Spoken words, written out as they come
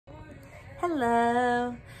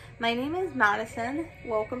Hello, my name is Madison.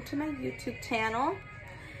 Welcome to my YouTube channel.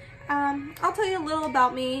 I'll tell you a little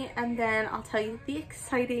about me and then I'll tell you the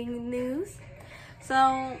exciting news.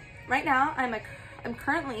 So right now I'm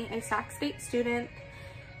currently a Sac State student.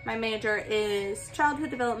 My major is childhood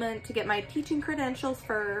development to get my teaching credentials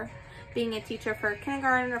for being a teacher for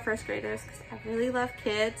kindergarten or first graders because I really love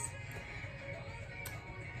kids.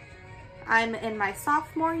 I'm in my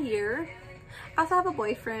sophomore year. I also have a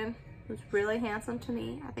boyfriend who's really handsome to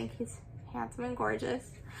me. I think he's handsome and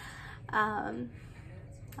gorgeous. Love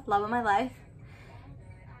of my life.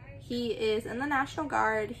 He is in the National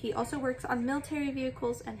Guard. He also works on military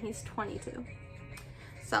vehicles and he's 22.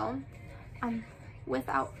 So,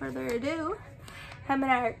 without further ado, him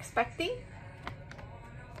and I are expecting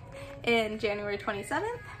in January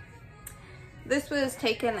 27th. This was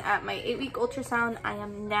taken at my 8-week ultrasound. I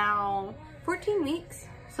am now 14 weeks,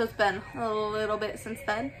 so it's been a little bit since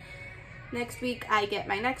then. Next week I get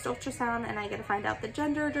my next ultrasound and I get to find out the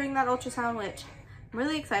gender during that ultrasound, which I'm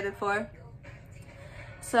really excited for.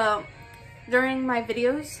 So during my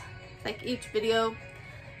videos, like each video,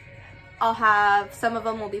 I'll have, some of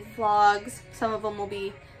them will be vlogs, some of them will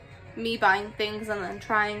be me buying things and then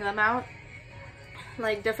trying them out.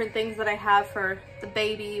 Like different things that I have for the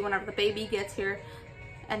baby whenever the baby gets here,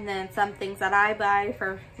 and then some things that I buy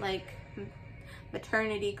for like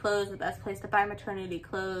maternity clothes, the best place to buy maternity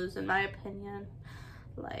clothes in my opinion,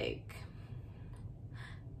 like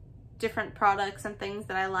different products and things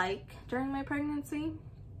that I like during my pregnancy,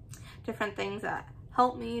 different things that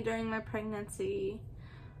help me during my pregnancy.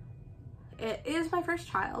 It is my first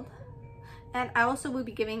child, and I also will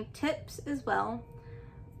be giving tips as well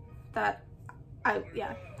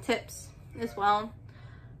tips as well.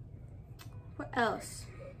 What else?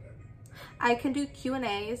 I can do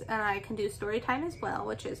Q&As and I can do story time as well,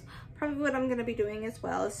 which is probably what I'm going to be doing as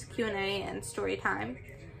well, is Q&A and story time,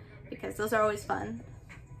 because those are always fun.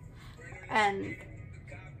 And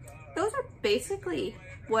those are basically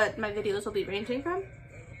what my videos will be ranging from.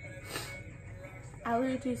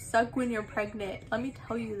 Allergies suck when you're pregnant. Let me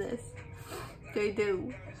tell you this. They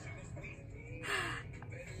do.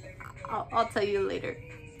 I'll tell you later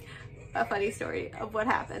a funny story of what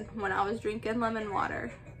happened when I was drinking lemon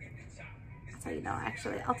water. I'll tell you now,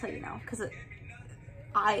 actually. I'll tell you now, because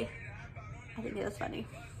I think it was funny.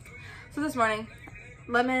 So this morning,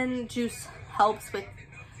 lemon juice helps with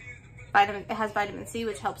it has vitamin C,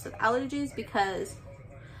 which helps with allergies, because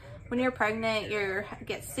when you're pregnant, you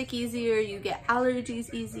get sick easier, you get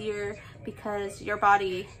allergies easier, because your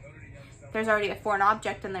body, there's already a foreign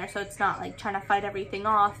object in there, so it's not like trying to fight everything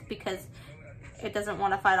off, because it doesn't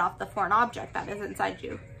want to fight off the foreign object that is inside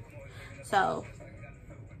you. So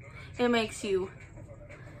it makes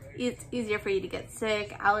it's easier for you to get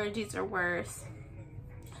sick. Allergies are worse.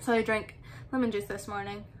 So I drank lemon juice this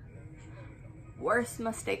morning. Worst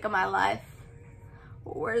mistake of my life.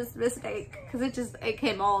 Worst mistake, because it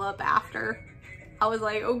came all up after. I was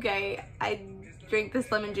like, okay, I drank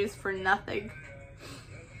this lemon juice for nothing.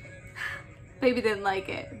 Baby didn't like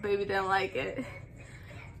it. Baby didn't like it.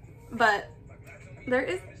 But there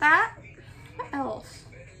is that. What else?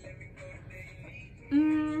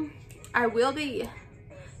 I will be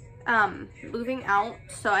moving out,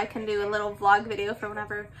 so I can do a little vlog video for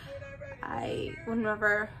whenever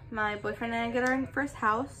my boyfriend and I get our first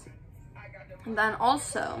house. And then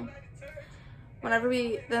also,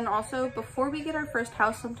 before we get our first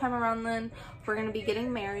house, sometime around then, we're gonna be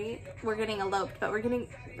getting married. We're getting eloped, but we're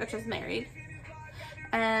just married.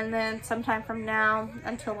 And then sometime from now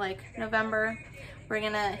until like November,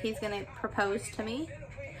 he's gonna propose to me.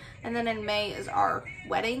 And then in May is our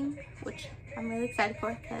wedding, which I'm really excited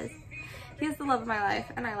for, because he's the love of my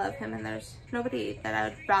life and I love him, and there's nobody that I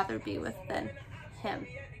would rather be with than him.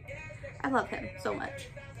 I love him so much.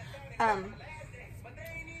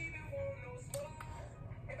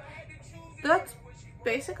 That's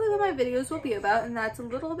basically what my videos will be about, and that's a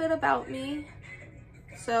little bit about me.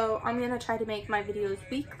 So I'm gonna try to make my videos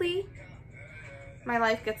weekly. My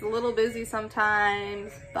life gets a little busy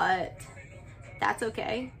sometimes, but that's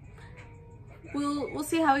okay. We'll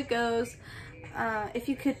see how it goes. If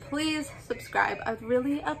you could please subscribe, I'd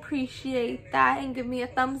really appreciate that, and give me a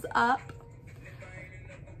thumbs up.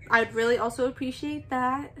 I'd really also appreciate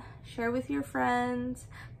that. Share with your friends.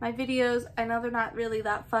 My videos, I know they're not really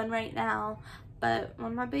that fun right now, but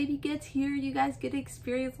when my baby gets here, you guys get to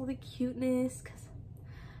experience all the cuteness, because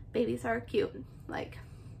babies are cute. Like,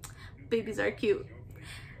 babies are cute.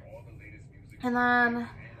 And then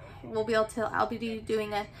I'll be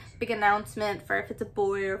doing a big announcement for if it's a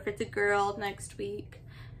boy or if it's a girl next week.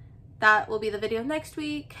 That will be the video next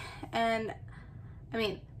week. And I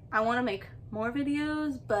mean, I want to make more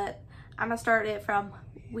videos, but I'm gonna start it from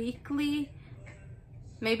weekly.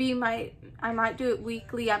 Maybe I might do it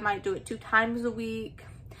weekly. I might do it 2 times a week,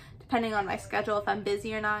 depending on my schedule, if I'm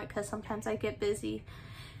busy or not, because sometimes I get busy.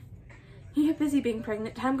 You get busy being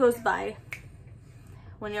pregnant. Time goes by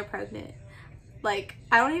when you're pregnant. Like,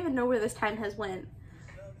 I don't even know where this time has went.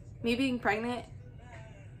 Me being pregnant,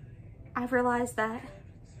 I've realized that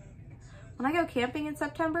when I go camping in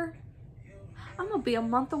September, I'm gonna be a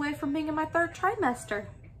month away from being in my 3rd trimester.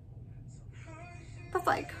 That's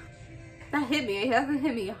like, that hit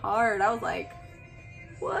me hard. I was like,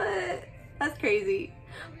 what? That's crazy.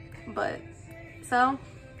 But, so,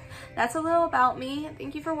 that's a little about me.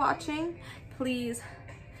 Thank you for watching. Please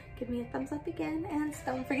give me a thumbs up again, and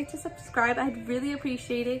don't forget to subscribe. I'd really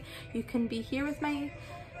appreciate it. You can be here with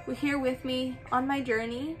me on my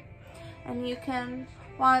journey, and you can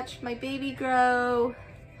watch my baby grow,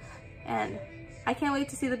 and I can't wait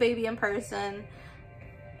to see the baby in person.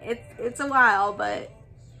 It's a while, but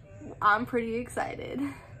I'm pretty excited.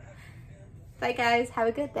 Bye guys, have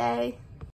a good day.